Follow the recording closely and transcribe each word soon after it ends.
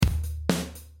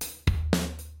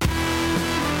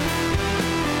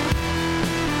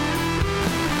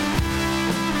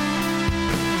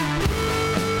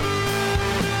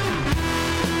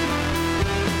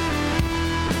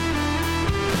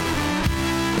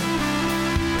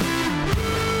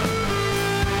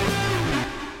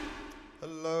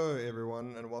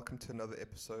welcome to another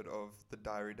episode of the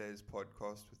Diary Days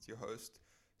podcast with your host,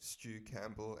 Stu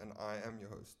Campbell, and I am your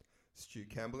host, Stu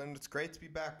Campbell, and it's great to be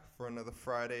back for another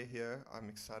Friday here. I'm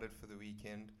excited for the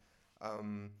weekend.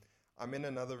 I'm in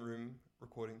another room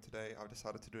recording today. I've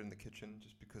decided to do it in the kitchen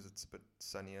just because it's a bit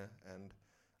sunnier and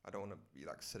I don't want to be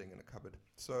like sitting in a cupboard.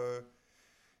 So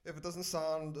if it doesn't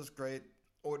sound as great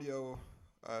audio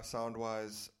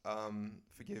sound-wise,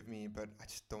 forgive me, but I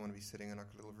just don't want to be sitting in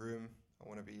like a little room. I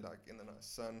want to be like in the nice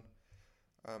sun,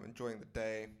 enjoying the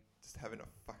day, just having a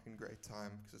fucking great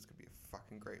time because it's going to be a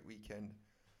fucking great weekend.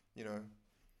 You know,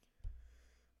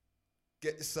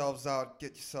 get yourselves out,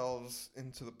 get yourselves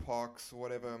into the parks or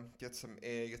whatever, get some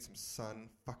air, get some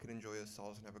sun, fucking enjoy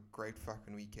yourselves and have a great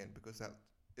fucking weekend because that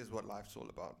is what life's all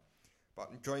about. About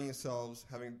enjoying yourselves,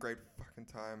 having a great fucking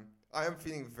time. I am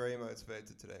feeling very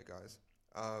motivated today, guys.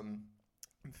 I'm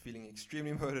feeling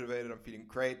extremely motivated. I'm feeling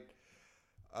great.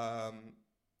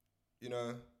 You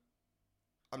know,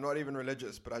 I'm not even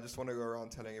religious, but I just want to go around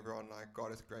telling everyone like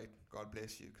God is great, God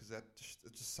bless you, because it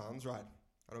just sounds right.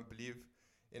 I don't believe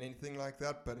in anything like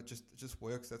that, but it just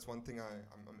works. That's one thing I'm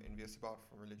envious about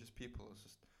from religious people. It's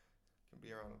just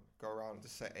go around and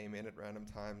just say amen at random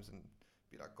times and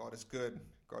be like, God is good,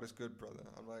 brother.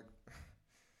 I'm like,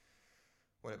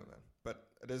 whatever, man. But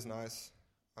it is nice.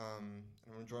 I'm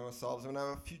enjoying myself. I'm gonna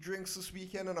have a few drinks this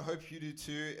weekend, and I hope you do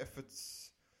too. If it's,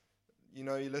 you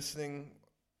know, you're listening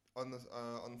on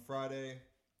Friday,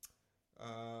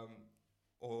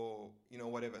 or you know,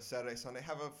 whatever, Saturday, Sunday,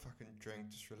 have a fucking drink,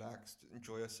 just relax,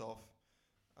 enjoy yourself.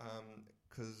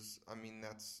 Because I mean,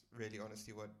 that's really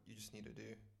honestly what you just need to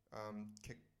do.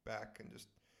 Kick back and just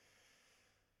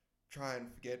try and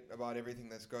forget about everything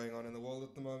that's going on in the world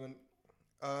at the moment.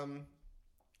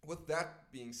 With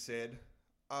that being said,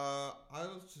 I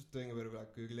was just doing a bit of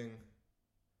like Googling,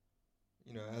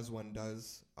 you know, as one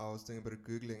does. I was doing a bit of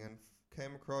Googling and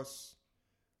came across,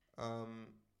 I'd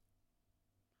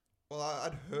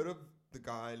heard of the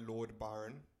guy Lord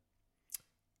Byron,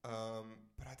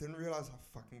 but I didn't realize how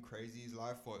fucking crazy his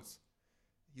life was.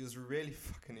 He was a really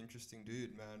fucking interesting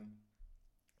dude, man.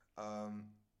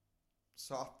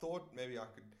 So I thought maybe I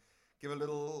could give a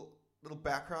little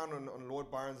background on Lord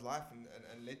Byron's life and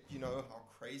let you know how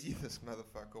crazy this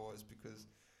motherfucker was, because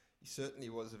he certainly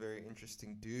was a very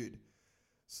interesting dude.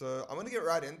 So I'm going to get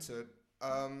right into it.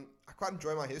 I quite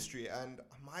enjoy my history, and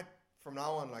I might from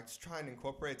now on like just try and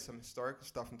incorporate some historical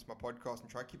stuff into my podcast and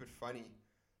try to keep it funny.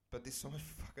 But there's so much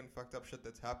fucking fucked up shit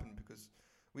that's happened because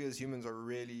we as humans are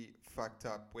really fucked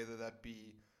up, whether that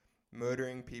be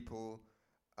murdering people,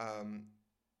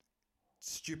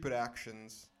 stupid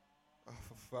actions. Oh,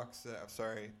 for fuck's sake, I'm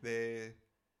sorry. There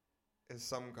is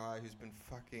some guy who's been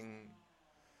fucking,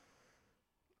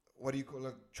 what do you call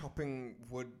it, chopping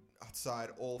wood outside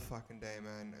all fucking day,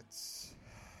 man. It's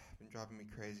been driving me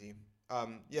crazy.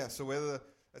 So whether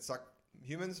it's like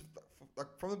humans,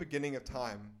 like from the beginning of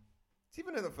time, it's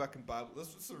even in the fucking Bible.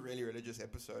 This was a really religious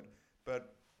episode,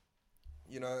 but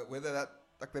you know, whether that,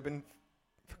 like, they've been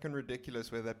fucking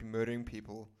ridiculous, whether that be murdering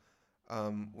people,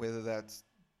 whether that's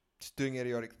just doing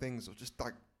idiotic things, or just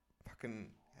like fucking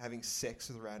having sex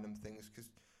with random things, because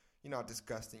you know how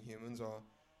disgusting humans are.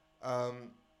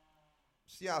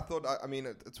 So yeah, I thought, I mean,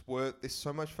 it's worth, there's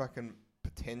so much fucking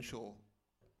potential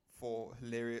for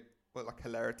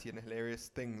hilarity and hilarious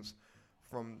things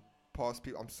from past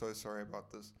people. I'm so sorry about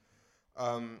this.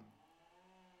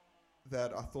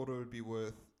 That I thought it would be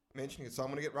worth mentioning it. So I'm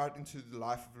going to get right into the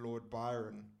life of Lord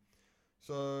Byron.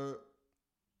 So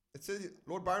it says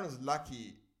Lord Byron was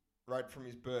lucky right from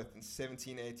his birth in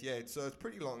 1788. So it's a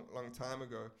pretty long time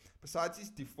ago. Besides his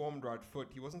deformed right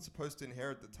foot, he wasn't supposed to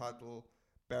inherit the title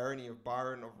Barony of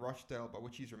Byron of Rochdale, by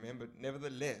which he's remembered.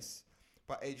 Nevertheless,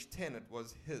 by age 10, it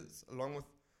was his, along with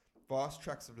vast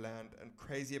tracts of land and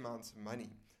crazy amounts of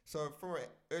money. So from an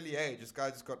early age, this guy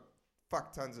just got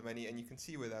fuck tons of money, and you can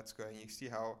see where that's going. You see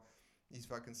how these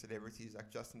fucking celebrities, like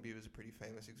Justin Bieber's a pretty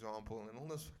famous example, and all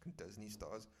those fucking Disney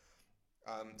stars.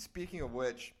 Speaking of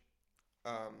which,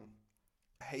 I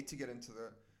hate to get into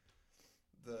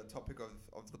the topic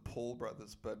of the Paul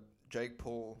brothers, but Jake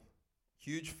Paul,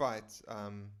 huge fight.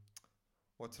 On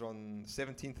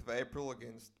 17th of April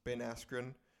against Ben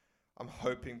Askren. I'm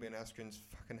hoping Ben Askren's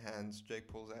fucking hands Jake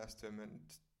Paul's ass to him, and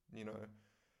you know,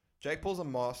 Jake Paul's a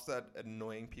master at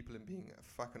annoying people and being a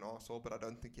fucking arsehole, but I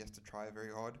don't think he has to try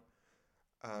very hard.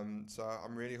 So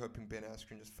I'm really hoping Ben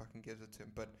Askren just fucking gives it to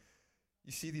him. But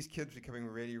you see these kids becoming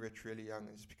really rich, really young,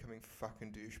 and just becoming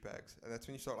fucking douchebags, and that's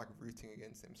when you start like rooting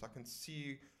against them. So I can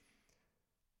see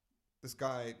this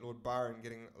guy, Lord Byron,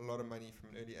 getting a lot of money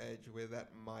from an early age, where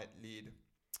that might lead.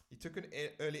 He took an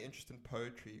early interest in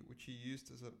poetry, which he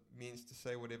used as a means to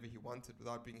say whatever he wanted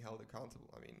without being held accountable.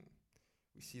 I mean,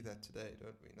 we see that today,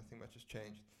 don't we? Nothing much has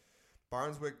changed.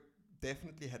 Byron's work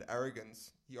definitely had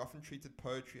arrogance. He often treated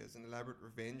poetry as an elaborate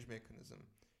revenge mechanism.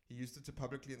 He used it to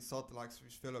publicly insult the likes of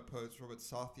his fellow poets Robert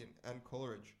Southey and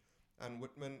Coleridge, and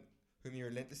Whitman, whom he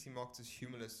relentlessly mocked as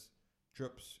humorless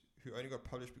drips who only got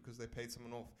published because they paid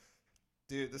someone off.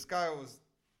 Dude, this guy was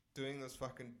doing those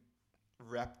fucking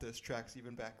rap diss tracks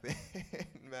even back then,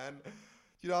 man.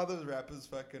 You know how those rappers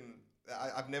fucking...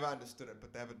 I've never understood it,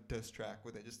 but they have a diss track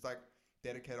where they just like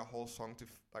dedicate a whole song to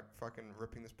like fucking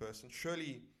ripping this person.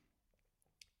 Surely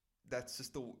that's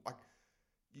just the... like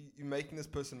you're making this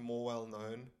person more well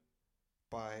known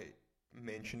by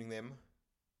mentioning them.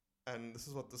 And this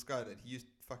is what this guy did. He used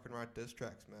to fucking write diss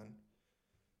tracks, man,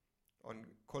 on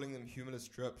calling them humorless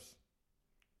drips.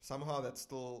 Somehow that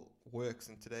still works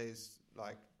in today's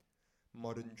like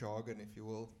modern jargon, if you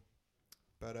will.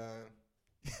 But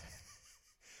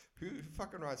who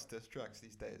fucking writes diss tracks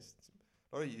these days? It's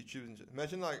a lot of YouTubers.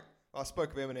 Imagine like I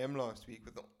spoke of Eminem last week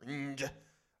with the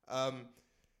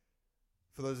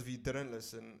for those of you who didn't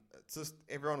listen, it's just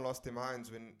everyone lost their minds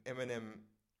when Eminem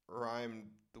rhymed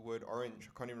the word orange.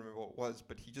 I can't even remember what it was,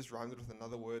 but he just rhymed it with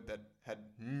another word that had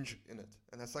nj in it,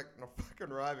 and that's like not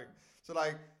fucking rhyming. So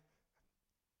like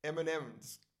Eminem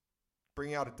just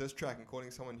bringing out a diss track and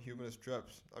calling someone humorless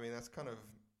drips. I mean, that'll kind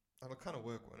of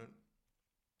work, won't it?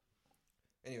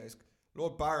 Anyways,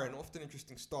 Lord Byron, often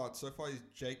interesting start. So far he's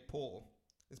Jake Paul.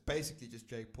 It's basically just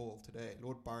Jake Paul today.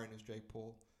 Lord Byron is Jake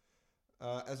Paul.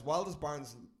 As wild as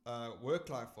Byron's work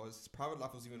life was, his private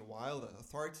life was even wilder.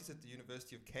 Authorities at the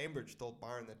University of Cambridge told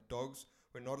Byron that dogs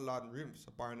were not allowed in rooms,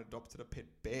 so Byron adopted a pet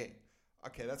bear.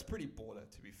 Okay, that's pretty baller,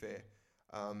 to be fair.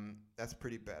 That's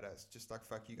pretty badass. Just like,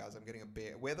 fuck you guys, I'm getting a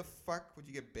bear. Where the fuck would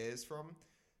you get bears from?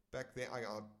 Back then,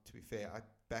 to be fair,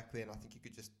 back then I think you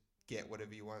could just get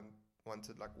whatever you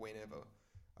wanted, like whenever.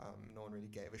 No one really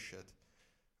gave a shit.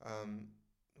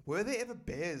 Were there ever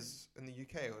bears in the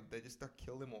UK, or did they just like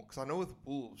kill them all? Because I know with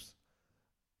wolves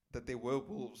that there were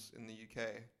wolves in the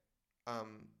UK,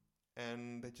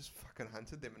 and they just fucking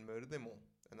hunted them and murdered them all,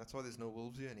 and that's why there's no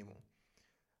wolves here anymore.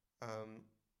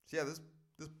 So yeah, this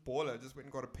baller just went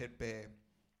and got a pet bear.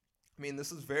 I mean,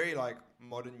 this is very like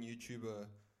modern YouTuber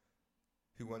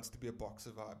who wants to be a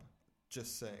boxer vibe.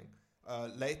 Just saying.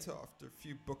 Later, after a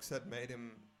few books had made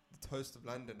him the Toast of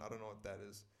London, I don't know what that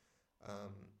is.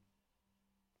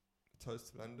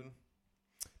 Toast of London.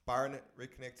 Byron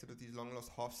reconnected with his long-lost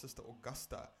half-sister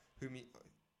Augusta, whom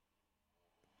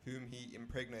he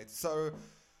impregnated. So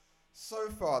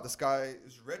far, this guy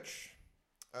is rich,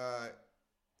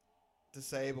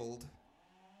 disabled.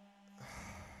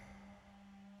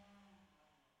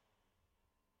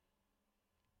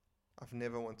 I've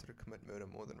never wanted to commit murder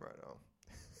more than right now.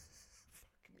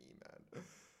 Fuck me, man.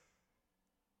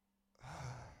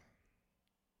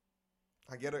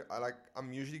 I get it.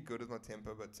 I'm usually good with my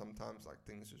temper, but sometimes like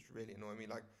things just really annoy me.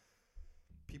 Like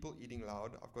people eating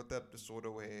loud. I've got that disorder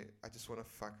where I just want to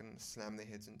fucking slam their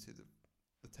heads into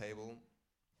the table.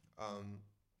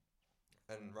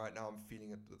 And right now I'm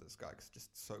feeling it with this guy 'cause it's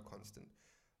just so constant.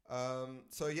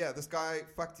 So yeah, this guy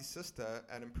fucked his sister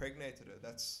and impregnated her.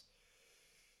 That's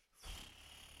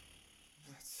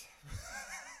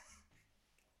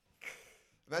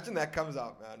imagine that comes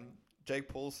out, man. Jake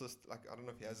Paul's sister, like, I don't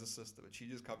know if he has a sister, but she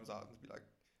just comes out and be like,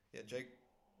 yeah,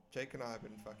 Jake and I have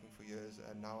been fucking for years,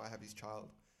 and now I have his child.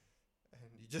 And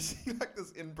you just see like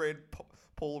this inbred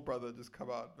Paul brother just come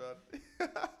out, man.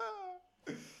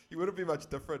 He wouldn't be much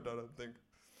different, I don't think.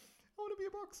 I want to be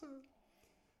a boxer.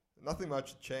 Nothing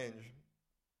much would change.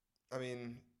 I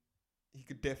mean, he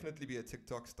could definitely be a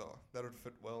TikTok star. That would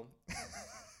fit well.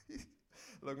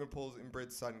 Logan Paul's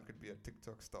inbred son could be a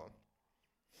TikTok star.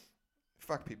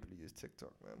 Fuck people who use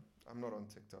TikTok, man. I'm not on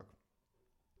TikTok.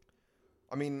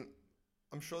 I mean,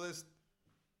 I'm sure there's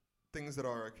things that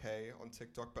are okay on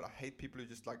TikTok, but I hate people who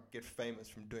just like get famous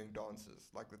from doing dances.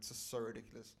 Like, that's just so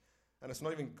ridiculous. And it's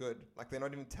not even good. Like, they're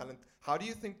not even talent. How do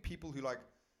you think people who like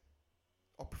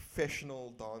are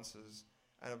professional dancers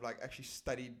and have like actually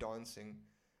studied dancing,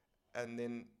 and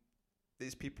then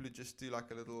there's people who just do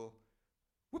like a little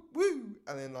whoop woo,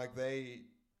 and then like they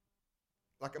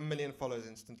like 1 million followers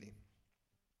instantly.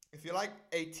 If you're like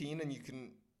 18 and you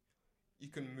can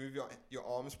move your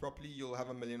arms properly, you'll have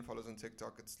 1 million followers on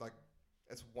TikTok. It's like,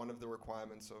 it's one of the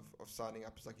requirements of signing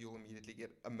up. It's like you'll immediately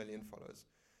get 1 million followers.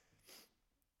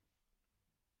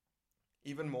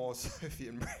 Even more so if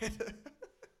you're inbred.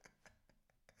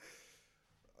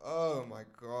 Oh my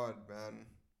god, man.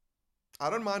 I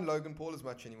don't mind Logan Paul as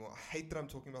much anymore. I hate that I'm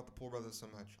talking about the Paul brothers so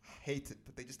much. I hate it,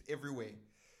 but they're just everywhere.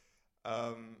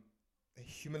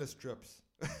 Humorless drips.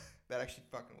 That actually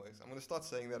fucking works. I'm gonna start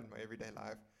saying that in my everyday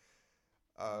life.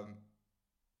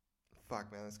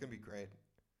 Fuck man, it's gonna be great.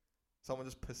 Someone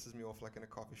just pisses me off like in a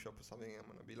coffee shop or something, I'm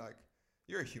gonna be like,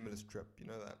 "You're a humorless drip," you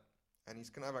know that? And he's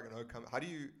gonna have like an outcome. How do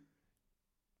you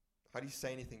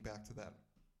say anything back to that?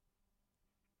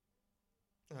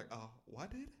 I'm like, "Oh,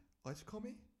 what, dude? Why'd you call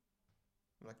me?"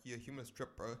 I'm like, "You're a humorless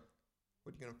drip, bro.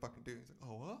 What are you gonna fucking do?" He's like,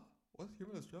 "Oh, what? What's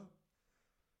humorless drip?"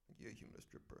 Like, "You're a humorless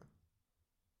drip, bro.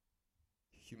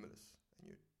 Humorless, and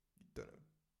you don't know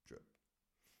drip."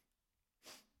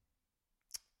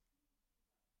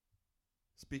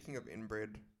 Speaking of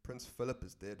inbred, Prince Philip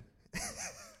is dead.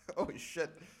 Oh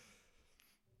shit!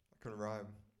 I can rhyme.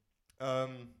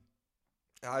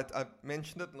 I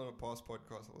mentioned it on a past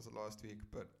podcast. It was the last week,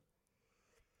 but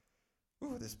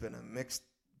there's been a mixed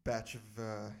batch of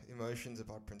emotions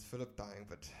about Prince Philip dying.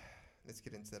 But let's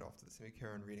get into that after this. Let me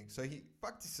carry on reading. So he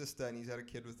fucked his sister and he's had a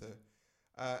kid with her.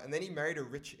 And then he married a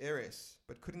rich heiress,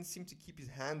 but couldn't seem to keep his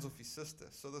hands off his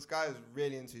sister. So this guy is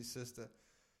really into his sister.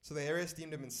 So the heiress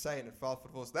deemed him insane and filed for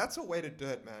divorce. That's a way to do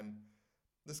it, man.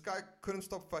 This guy couldn't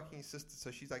stop fucking his sister,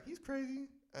 so she's like, he's crazy,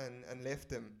 and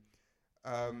left him.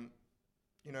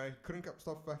 He couldn't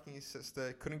stop fucking his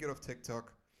sister, couldn't get off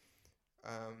TikTok.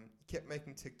 He kept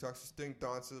making TikToks, just doing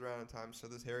dances around the time. So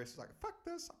this heiress is like, fuck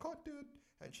this, I can't do it.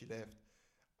 And she left.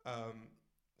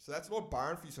 So that's Lord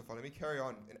Byron for you so far. Let me carry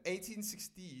on. In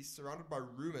 1860s, surrounded by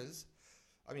rumors,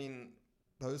 I mean,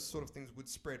 those sort of things would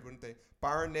spread, wouldn't they?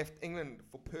 Byron left England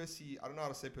for Percy, I don't know how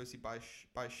to say Percy, by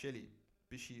Shelley.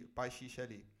 By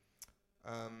Shelley.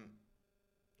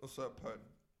 Also a poet.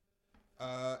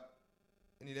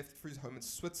 And he left for his home in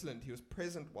Switzerland. He was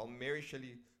present while Mary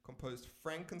Shelley composed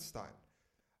Frankenstein.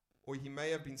 Or he may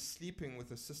have been sleeping with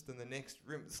his sister in the next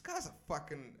room. This guy's a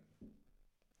fucking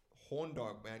horn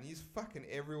dog, man. He's fucking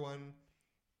everyone.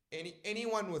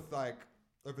 Anyone with like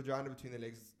a vagina between their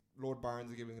legs, Lord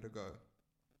Byron's giving it a go.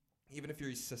 Even if you're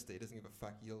his sister, he doesn't give a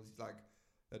fuck. He's like,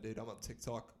 "Oh, dude, I'm on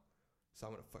TikTok, so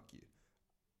I'm gonna fuck you."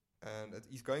 And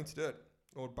he's going to do it.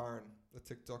 Lord Byron, the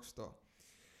TikTok star.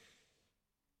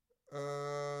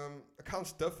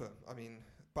 Accounts differ. I mean,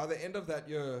 by the end of that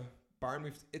year, Byron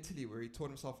moved to Italy, where he taught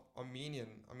himself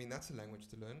Armenian. I mean, that's a language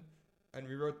to learn. And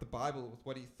rewrote the Bible with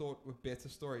what he thought were better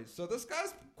stories. So this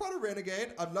guy's quite a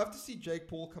renegade. I'd love to see Jake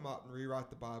Paul come out and rewrite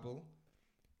the Bible.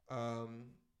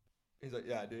 He's like,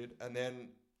 yeah, dude. And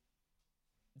then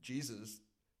Jesus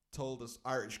told this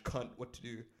Irish cunt what to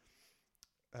do.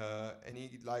 And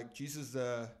Jesus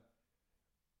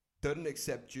didn't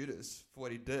accept Judas for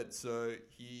what he did. So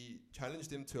he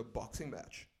challenged him to a boxing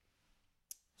match.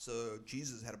 So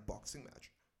Jesus had a boxing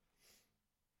match.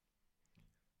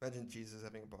 Imagine Jesus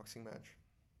having a boxing match.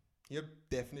 You're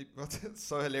definitely... It's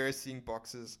so hilarious seeing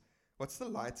boxers. What's the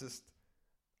lightest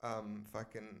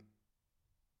fucking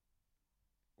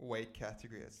weight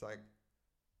category? It's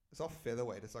not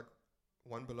featherweight. It's like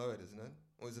one below it, isn't it?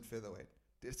 Or is it featherweight?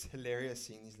 It's hilarious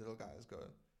seeing these little guys go.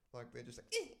 Like, they're just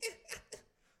like...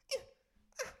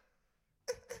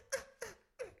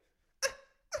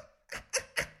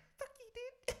 Fuck you, dude.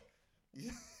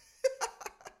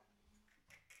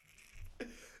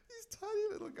 Tiny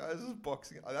little guys just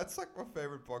boxing. That's like my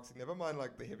favorite boxing. Never mind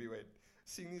like the heavyweight.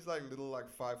 Seeing these like little like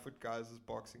 5 foot guys just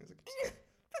boxing is like,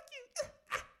 fuck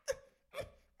you.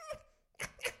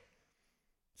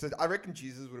 So I reckon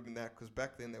Jesus would have been that, because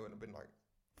back then they would have been like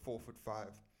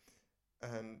 4'5",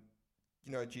 and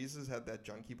Jesus had that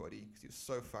junkie body because he was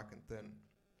so fucking thin,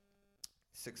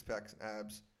 6 packs and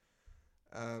abs.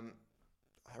 I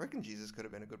reckon Jesus could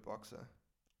have been a good boxer.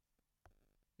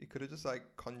 He could have just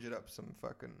like conjured up some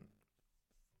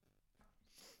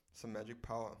magic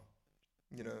power.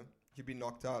 You'd be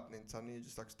knocked out and then suddenly you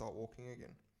just like start walking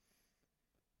again.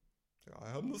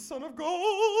 I am the Son of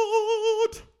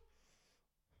God.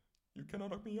 You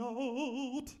cannot knock me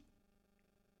out.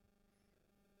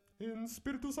 In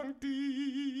Spiritu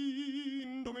Sancti,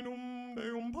 in Dominum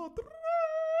Deum Patre.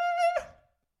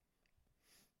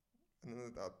 And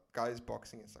then that guy's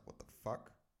boxing. It's like, what the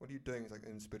fuck? What are you doing? He's like,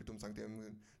 in Spiritum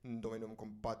Sanctum, Dominum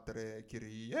Compatre,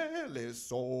 Kyrie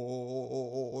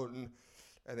eleison.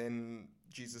 And then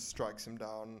Jesus strikes him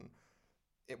down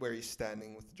where he's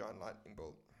standing with the giant lightning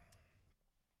bolt.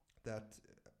 That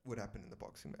would happen in the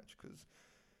boxing match, because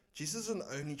Jesus is an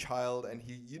only child, and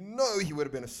he would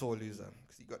have been a sore loser,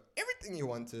 because he got everything he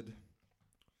wanted.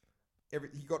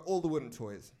 He got all the wooden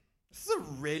toys. This is a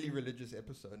really religious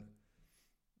episode.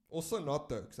 Also not,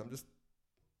 though, because I'm just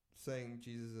saying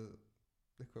Jesus is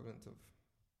the equivalent of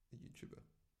a YouTuber.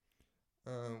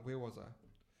 Where was I?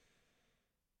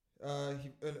 He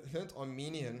learned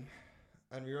Armenian,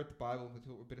 and we wrote the Bible. We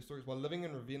thought better stories. While living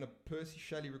in Ravenna, Percy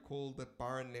Shelley recalled that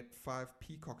Byron let 5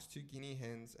 peacocks, 2 guinea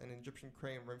hens, and an Egyptian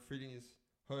crane roam freely in his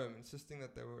home, insisting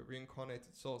that they were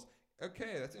reincarnated souls.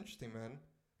 Okay, that's interesting, man.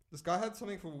 This guy had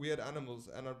something for weird animals,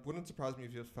 and it wouldn't surprise me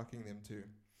if he was fucking them too.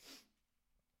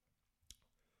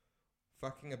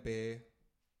 Fucking a bear,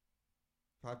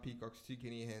 5 peacocks, 2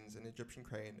 guinea hens, an Egyptian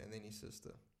crane, and then his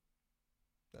sister.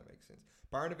 That makes sense.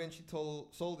 Byron eventually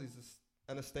sold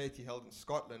an estate he held in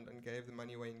Scotland and gave the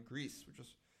money away in Greece, which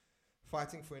was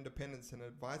fighting for independence, and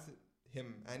advised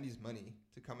him and his money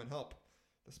to come and help.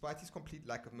 Despite his complete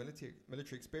lack of military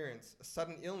experience, a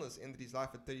sudden illness ended his life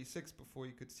at 36 before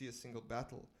he could see a single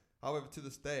battle. However, to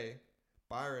this day,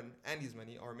 Byron and his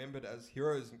money are remembered as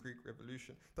heroes in Greek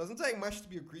Revolution. Doesn't take much to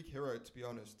be a Greek hero, to be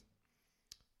honest.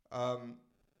 I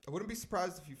wouldn't be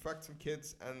surprised if you fucked some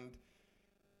kids, and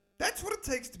that's what it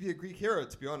takes to be a Greek hero,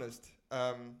 to be honest.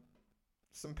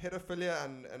 Some pedophilia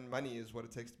and money is what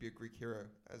it takes to be a Greek hero,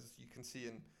 as you can see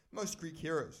in most Greek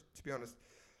heroes, to be honest.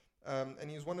 And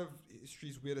he's one of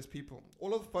history's weirdest people.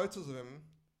 All of the photos of him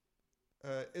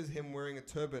is him wearing a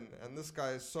turban, and this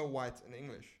guy is so white and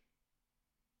English.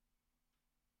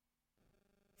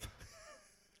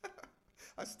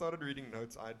 I started reading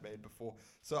notes I'd made before.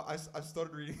 So I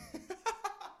started reading...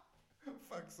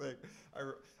 Fuck's sake.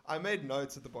 I made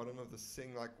notes at the bottom of this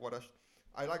thing, like what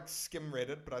I like skim read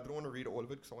it, but I didn't want to read all of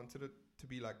it because I wanted it to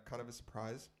be like kind of a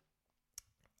surprise.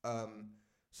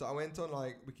 So I went on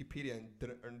like Wikipedia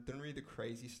and didn't read the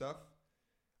crazy stuff.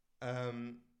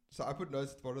 So I put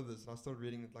notes at the bottom of this and I started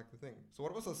reading it like the thing. So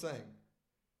what was I saying?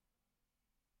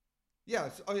 Yeah.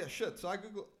 So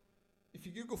if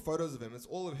you Google photos of him, it's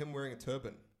all of him wearing a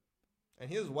turban, and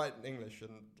he was white and English,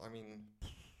 and I mean,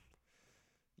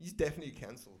 he's definitely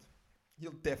cancelled.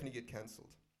 He'll definitely get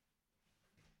cancelled.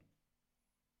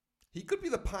 He could be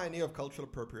the pioneer of cultural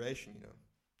appropriation, you know.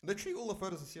 Literally all the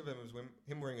photos I see of him is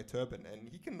him wearing a turban, and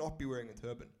he cannot be wearing a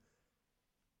turban.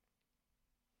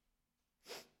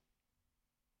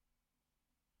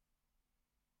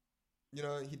 You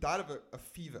know, he died of a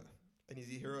fever, and he's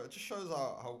a hero. It just shows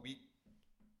how weak,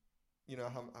 you know,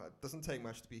 how it doesn't take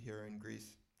much to be a hero in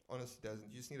Greece. Honestly, it doesn't.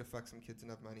 You just need to fuck some kids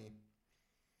and have money.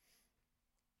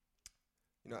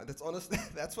 You know, that's honest.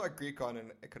 That's why Greek are in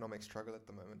an economic struggle at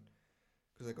the moment,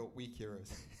 because they got weak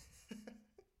heroes.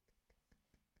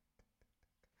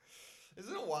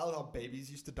 Isn't it wild how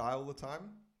babies used to die all the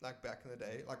time? Like back in the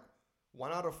day, like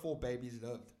 1 out of 4 babies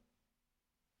lived.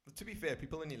 But to be fair,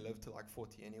 people only live to like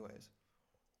 40 anyways.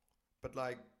 But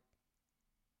like,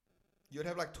 you'd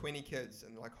have like 20 kids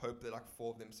and like hope that like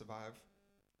 4 of them survive,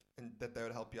 and that they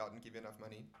would help you out and give you enough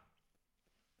money.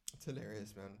 It's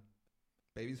hilarious, man.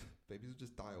 Babies would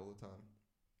just die all the time.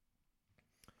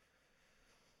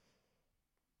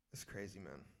 It's crazy,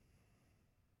 man.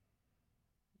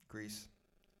 Greece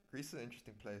is an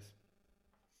interesting place.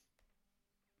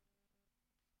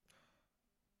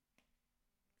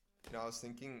 You know, I was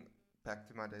thinking back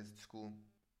to my days at school.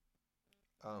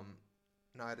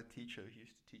 And I had a teacher who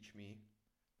used to teach me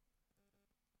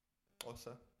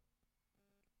Osa,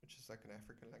 which is like an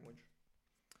African language.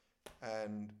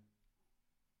 And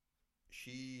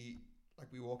she, like,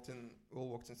 we all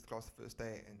walked into the class the first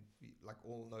day, and we like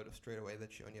all noticed straight away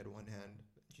that she only had one hand.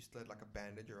 She still had like a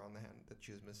bandage around the hand that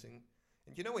she was missing.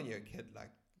 And you know, when you're a kid,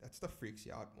 like, that stuff freaks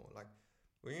you out more. Like,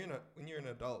 when you're an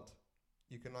adult,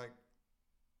 you can like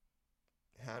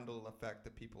handle the fact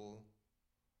that people,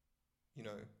 you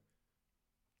know,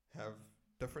 have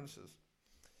differences.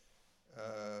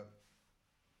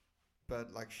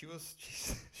 But like she was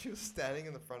standing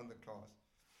in the front of the class,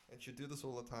 and she'd do this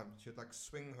all the time. She'd like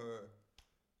swing her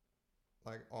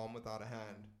like arm without a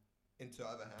hand into the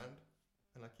other hand,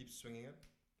 and like keep swinging it.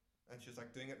 And she was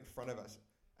like doing it in front of us,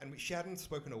 and she hadn't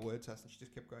spoken a word to us, and she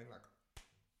just kept going like,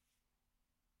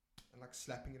 and like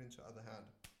slapping it into the other hand.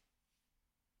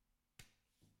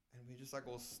 And we're just like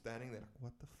all standing there like,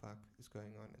 what the fuck is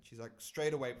going on? And she's like,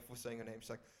 straight away before saying her name, she's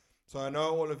like, so I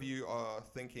know all of you are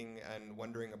thinking and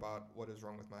wondering about what is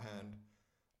wrong with my hand.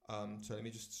 So let me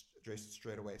just address it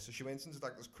straight away. So she went into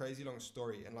like this crazy long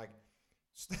story, and like,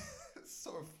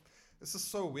 this is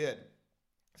so weird.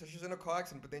 So she was in a car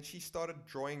accident, but then she started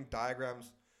drawing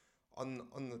diagrams on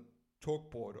the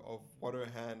chalkboard of what her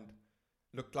hand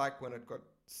looked like when it got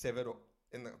severed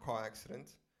in the car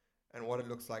accident, and what it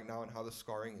looks like now, and how the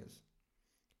scarring is.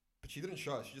 But she didn't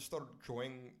show us. She just started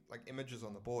drawing like images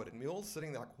on the board, and we were all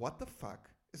sitting there like, what the fuck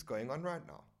is going on right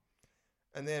now?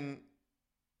 And then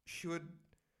she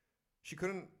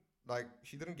didn't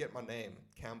get my name,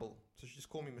 Campbell, so she just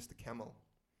called me Mr. Camel.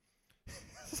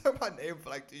 So my name for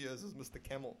like 2 years was Mr.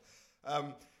 Camel.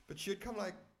 But she would come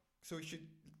like, so she'd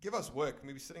give us work,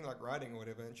 maybe sitting like writing or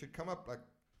whatever, and she'd come up like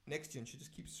next to you and she'd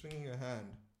just keep swinging her hand.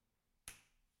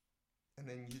 And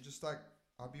then you just like,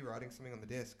 I'd be writing something on the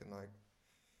desk and like,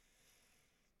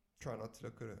 try not to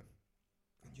look at her.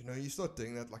 And you know, you start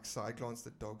doing that like side glance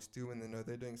that dogs do when they know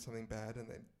they're doing something bad and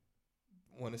they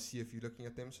want to see if you're looking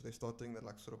at them, so they start doing that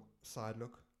like sort of side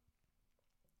look.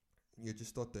 And you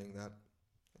just start doing that,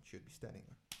 and she'd be standing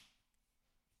like,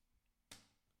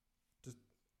 just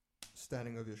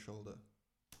standing over your shoulder.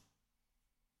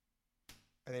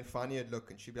 And then finally you'd look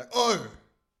and she'd be like, "Oh,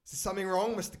 is there something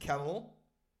wrong, Mr. Camel?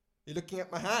 You're looking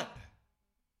at my hand."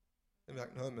 And be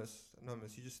like, no miss,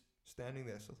 you're just standing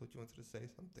there, so I thought you wanted to say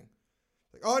something."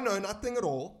 Like, "Oh no, nothing at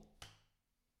all.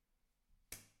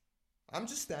 I'm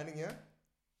just standing here,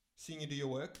 seeing you do your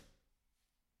work."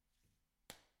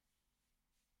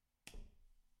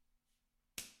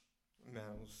 Man,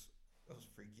 that was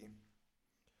freaky.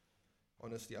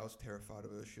 Honestly, I was terrified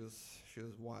of her. She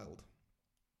was wild.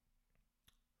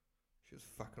 She was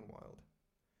fucking wild.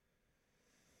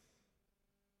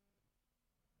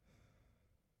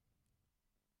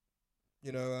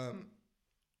 You know,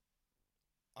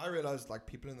 I realized like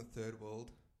people in the third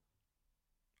world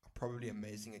are probably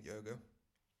amazing at yoga. Have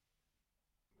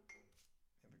a drink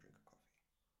of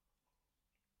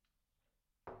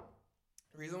coffee.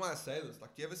 The reason why I say this,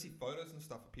 like, do you ever see photos and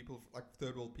stuff of people, like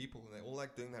third world people, and they're all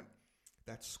like doing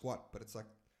that squat, but it's like,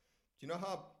 do you know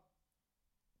how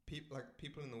people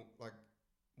in the like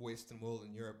Western world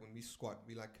in Europe, when we squat,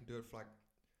 we like can do it for like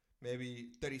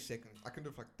maybe 30 seconds. I can do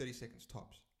it for like 30 seconds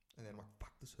tops. And then I'm like,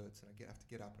 fuck, this hurts. And I have to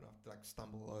get up and I have to like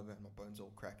stumble over and my bones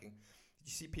all cracking.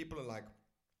 You see people in like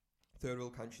third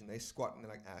world countries and they squat and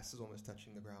their like ass is almost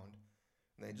touching the ground.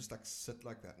 And they just like sit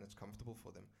like that and it's comfortable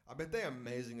for them. I bet they're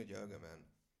amazing at yoga, man.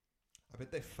 I bet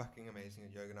they're fucking amazing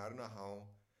at yoga. And I don't know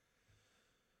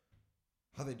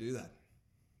how they do that.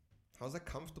 How's that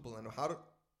comfortable? And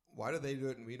why do they do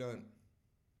it and we don't?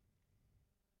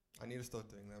 I need to start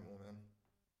doing that more, man.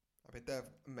 I bet they have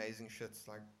amazing shits,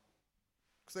 like,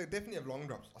 because they definitely have long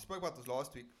drops. I spoke about this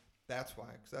last week. That's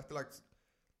why. Because they have to like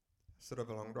sit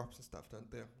over long drops and stuff, don't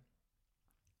they?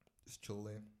 Just chill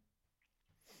there.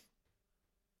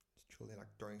 Just chill there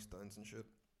like throwing stones and shit.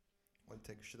 Want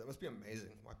to take a shit. That must be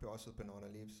amazing. Wipe your ass with banana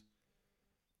leaves.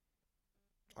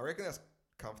 I reckon that's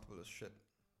comfortable as shit.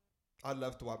 I'd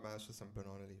love to wipe my ass with some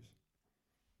banana leaves.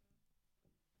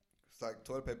 It's like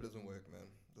toilet paper doesn't work, man.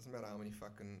 Doesn't matter how many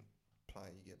fucking ply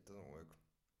you get, doesn't work.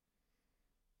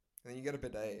 And then you get a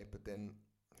bidet, but then,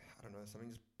 I don't know,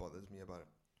 something just bothers me about it.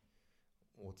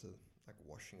 Water, like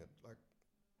washing it, like,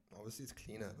 obviously it's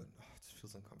cleaner, but it just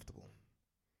feels uncomfortable.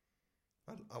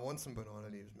 I want some banana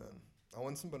leaves, man. I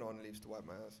want some banana leaves to wipe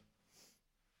my ass.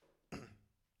 I'm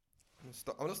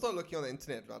gonna start looking on the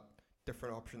internet about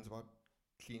different options about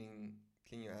cleaning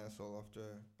your asshole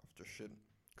after shit.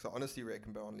 Because I honestly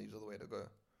reckon banana leaves are the way to go.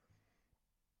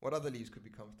 What other leaves could be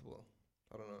comfortable?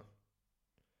 I don't know.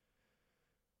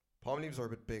 Palm leaves are a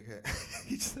bit big, hey?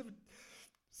 You just have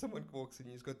someone walks in,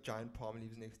 you've got giant palm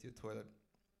leaves next to your toilet.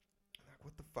 I'm like,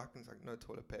 what the fuck? And it's like, no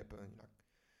toilet paper. And you're like,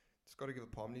 just got to give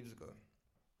the palm leaves a go.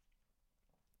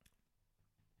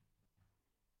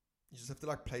 You just have to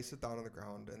like place it down on the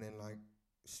ground and then like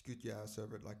scoot your ass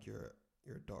over it like you're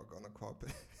a dog on the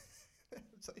carpet.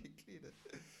 That's how you clean it.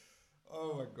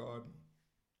 Oh my god.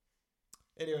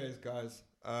 Anyways, guys,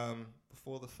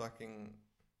 before the fucking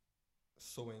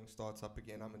sawing starts up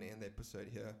again, I'm going to end the episode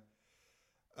here.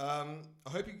 I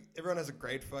hope everyone has a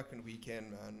great fucking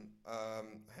weekend, man. I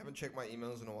haven't checked my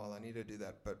emails in a while. I need to do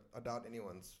that, but I doubt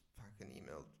anyone's fucking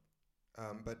emailed.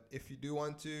 But if you do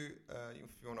want to,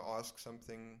 if you want to ask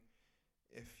something,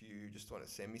 if you just want to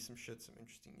send me some shit, some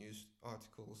interesting news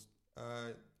articles,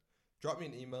 drop me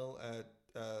an email at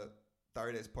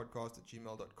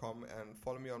diarydayspodcast@gmail.com and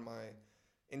follow me on my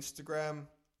Instagram,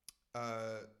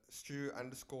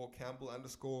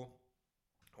 Stu_Campbell_.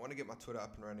 I want to get my Twitter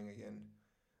up and running again,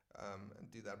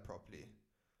 and do that properly.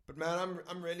 But man,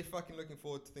 I'm really fucking looking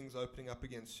forward to things opening up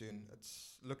again soon.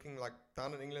 It's looking like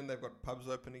down in England they've got pubs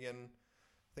open again.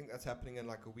 I think that's happening in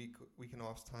like a week and a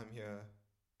half's time here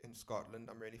in Scotland.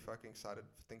 I'm really fucking excited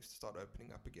for things to start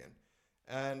opening up again.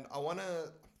 And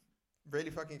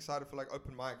really fucking excited for like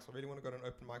open mics. I really want to go to an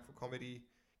open mic for comedy,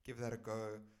 give that a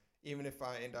go. Even if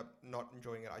I end up not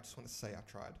enjoying it, I just want to say I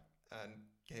tried and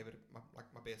gave it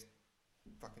my best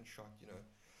fucking shot, you know.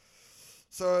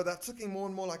 So that's looking more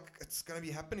and more like it's going to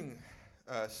be happening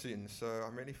soon. So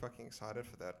I'm really fucking excited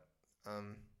for that.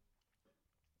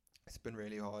 It's been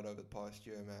really hard over the past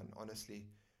year, man, honestly.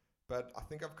 But I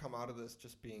think I've come out of this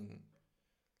just being,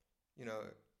 you know,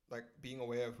 like being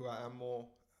aware of who I am more.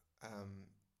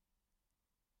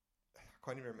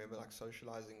 can't even remember like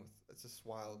socializing with. It's just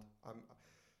wild.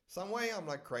 I'm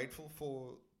like grateful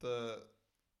for the,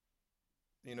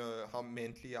 how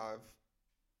mentally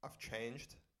I've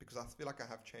changed, because I feel like I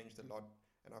have changed a lot,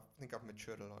 and I think I've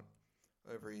matured a lot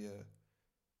over a year.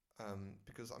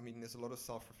 Because there's a lot of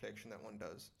self-reflection that one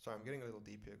does. Sorry, I'm getting a little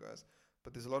deep here, guys,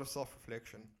 but there's a lot of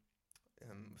self-reflection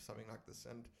with something like this,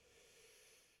 and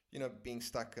being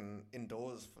stuck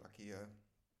indoors for like a year,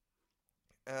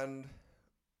 and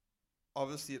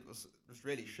obviously it was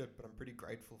really shit, but I'm pretty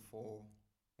grateful for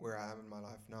where I am in my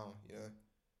life now,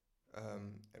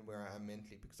 and where I am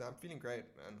mentally, because I'm feeling great,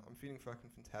 man. I'm feeling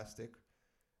fucking fantastic,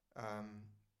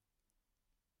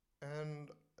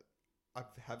 and I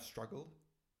have struggled.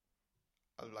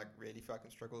 I like really fucking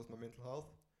struggle with my mental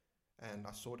health, and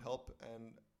I sought help.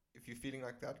 And if you're feeling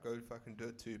like that, go fucking do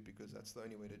it too, because that's the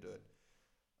only way to do it.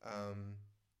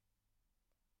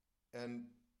 And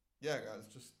yeah, guys,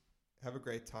 just have a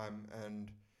great time.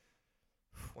 And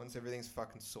once everything's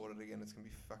fucking sorted again, it's gonna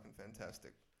be fucking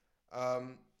fantastic.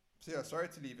 So yeah, sorry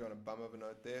to leave you on a bum of a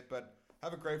note there, but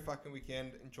have a great fucking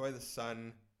weekend. Enjoy the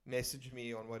sun. Message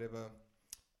me on whatever.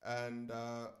 And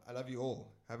I love you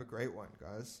all. Have a great one,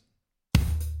 guys.